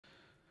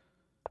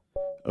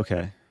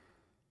Okay.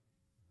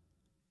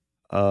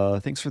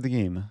 Thanks for the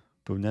game.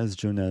 Bonez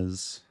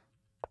Jones.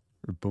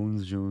 Or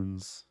Bones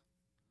Jones.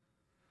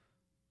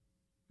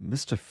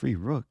 Missed a free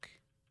rook.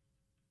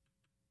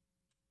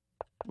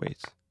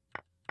 Wait.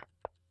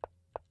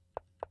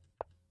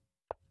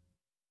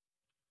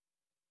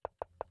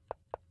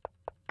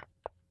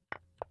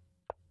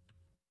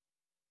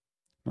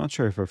 I'm not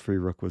sure if a free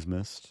rook was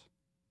missed.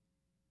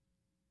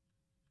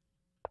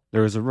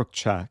 There was a rook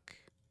check.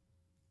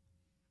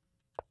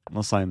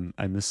 Unless I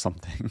missed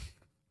something.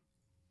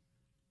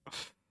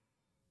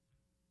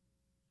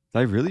 Did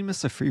I really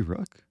miss a free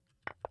rook?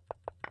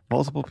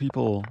 Multiple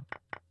people.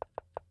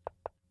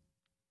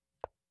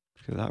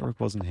 Because that rook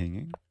wasn't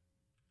hanging.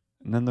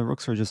 And then the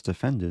rooks are just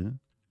defended.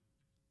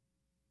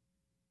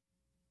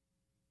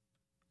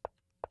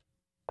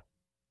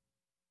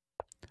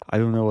 I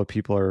don't know what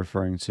people are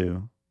referring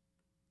to.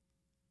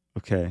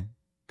 Okay.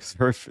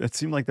 Because it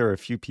seemed like there were a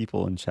few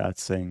people in chat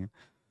saying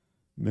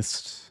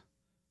missed.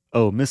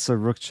 Oh, missed a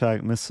rook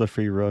check, missed a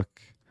free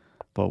rook.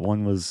 But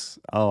one was,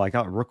 oh, I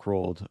got rook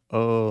rolled.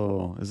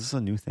 Oh, is this a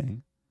new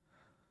thing?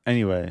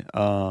 Anyway,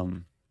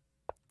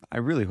 I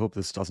really hope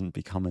this doesn't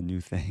become a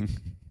new thing.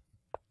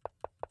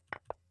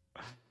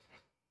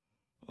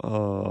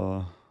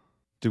 Do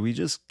we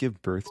just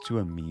give birth to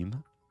a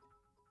meme?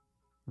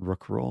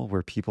 Rook roll,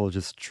 where people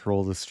just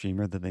troll the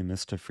streamer that they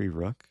missed a free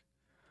rook?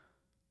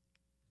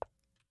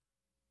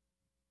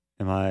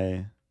 Am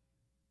I...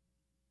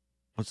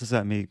 What does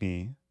that make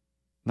me?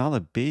 Not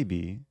a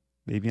baby.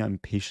 Maybe I'm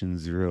patient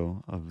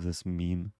zero of this meme.